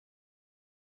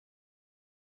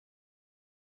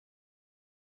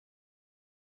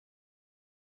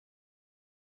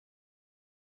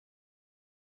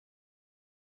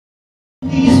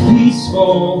he's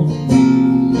peaceful,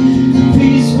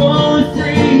 peaceful and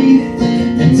free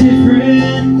and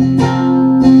different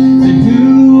than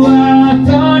who I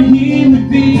thought he would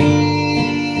be.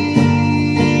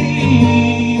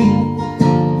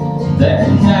 That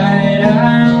night I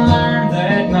learned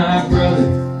that my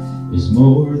brother is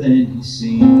more than he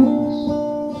seems.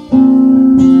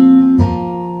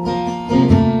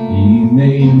 He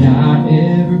may not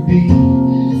ever be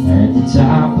at the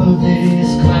top of his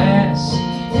class,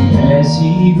 and as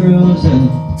he grows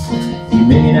up, he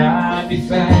may not be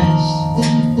fast,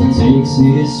 but takes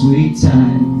his sweet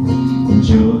time,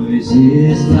 enjoys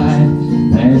his life.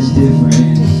 That's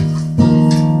different.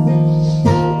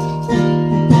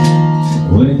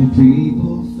 When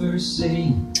people first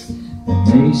say that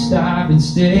they stop and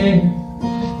stare,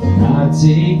 and I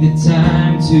take the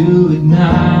time to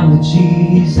acknowledge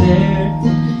he's there,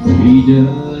 but he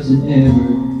doesn't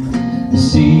ever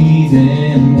see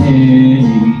them yet.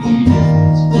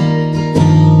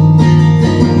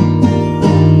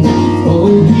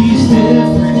 Oh, he's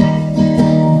different,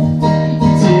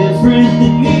 different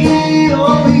than me.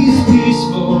 Oh, he's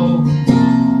peaceful,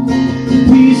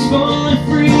 peaceful and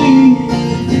free,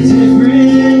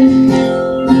 different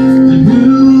than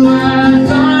who I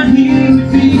thought he would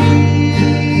be.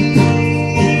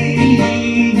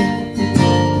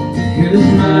 'Cause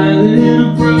my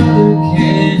little brother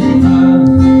can love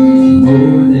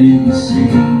more than he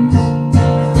seems.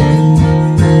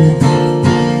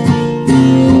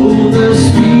 Oh, the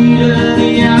speed of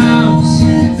the hours,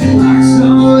 the clock's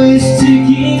always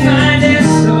ticking. My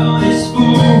desk's always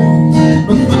full,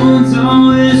 my phone's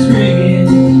always ringing.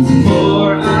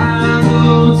 Before I go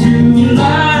through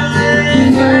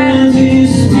life as you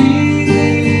speak,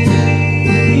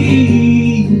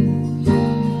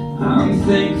 I'm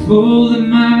thankful that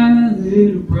my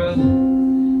little brother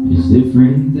is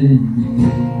different than me.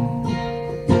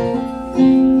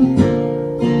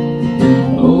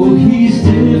 Oh, he's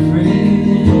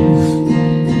different,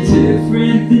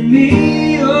 different than me.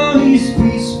 Oh, he's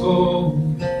peaceful,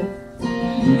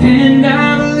 and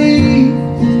I believe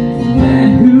that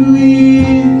who he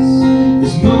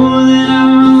is more than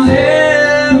I'll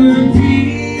ever be.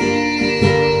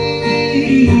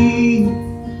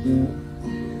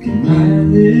 My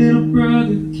little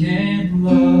brother can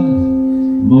love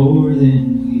more than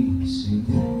he sees.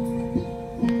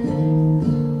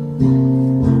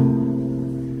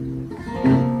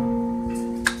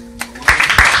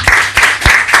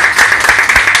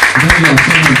 Thank you all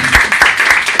so much.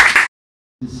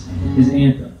 His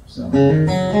anthem, so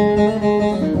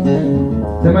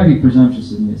that might be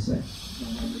presumptuous of me to say.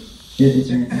 It's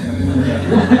your anthem.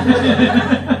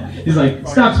 He's like,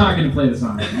 stop talking and play the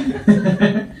song.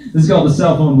 This is called the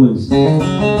Cell Phone Blues.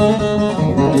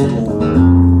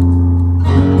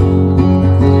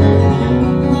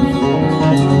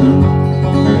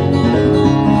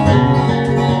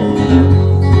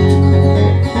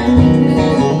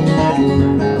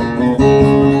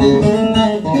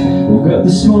 Woke up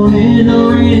this morning,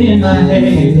 no rain in my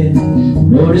head,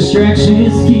 no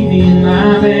distractions keep me in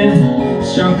my bed.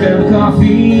 Strong cup of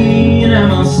coffee and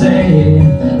I'm all set.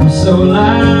 I'm so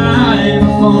alive, my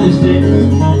phone is dead.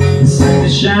 The sun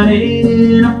is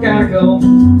shining, I've gotta go.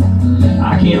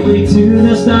 I can't wait till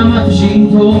they'll stop my fishing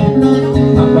pole.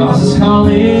 My boss is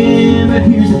calling, but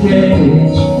here's the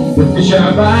catch: the fish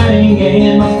are biting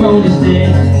and my phone is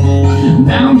dead.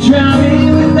 Now I'm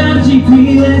driving without a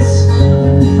GPS.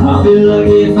 I'll be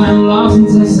lucky if I'm lost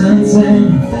until sunset.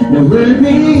 Nowhere to be,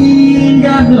 ain't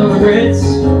got no regrets.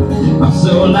 I'm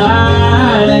so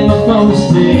alive, my phone is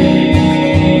dead.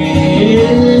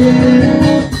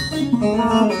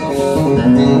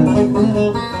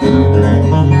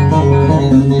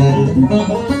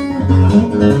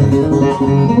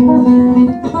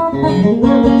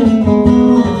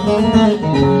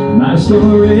 My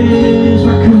storage,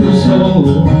 my cooler's full.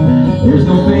 There's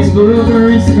no Facebook or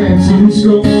Instagram to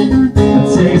scroll. I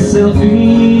take a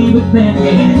selfie, but then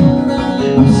again,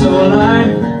 I'm so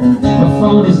alive, my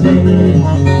phone is dead.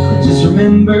 I just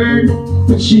remembered,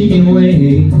 but she can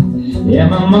wait. Yeah,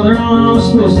 my mother-in-law was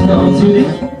supposed to call today.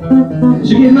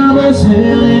 She'll get my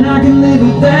voicemail and I can live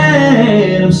with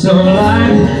that. I'm so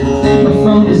alive, my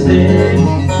phone is dead.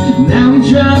 Now I'm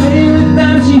driving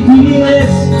without a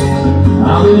GPS.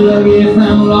 I'll be lucky if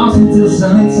I'm lost until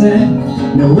sunset.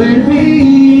 Nowhere to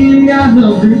be, ain't got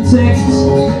no group texts.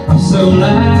 I'm so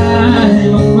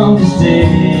alive, my phone is dead.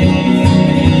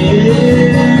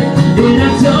 And I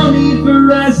don't need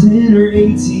Verizon or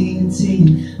AT&T.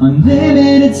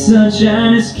 Unlimited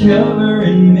sunshine is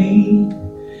covering me.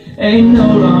 Ain't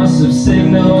no loss of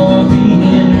signal or be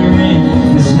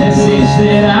hindering this message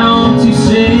that I want to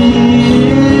say.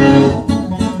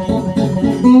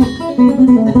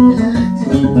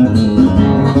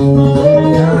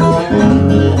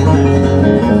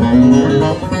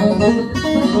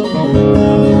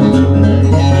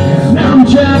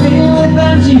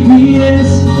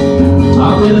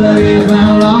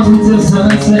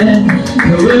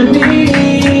 With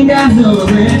me, got no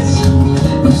regrets.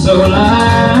 I'm so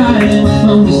alive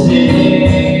on this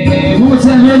day. One more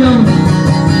time, here we go.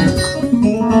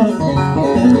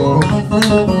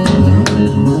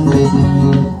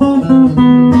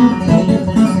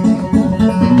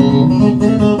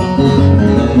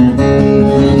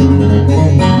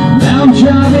 Now I'm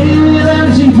driving without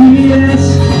GPS.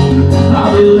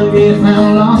 I'll be lucky if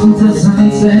I'm lost until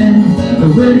sunset.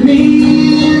 But with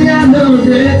me, got no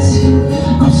regrets.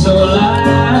 I'm so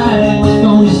alive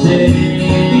on this day.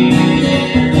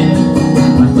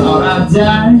 I thought I'd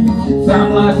die,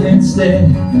 found life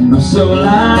instead. I'm so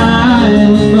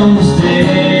alive on this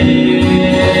day.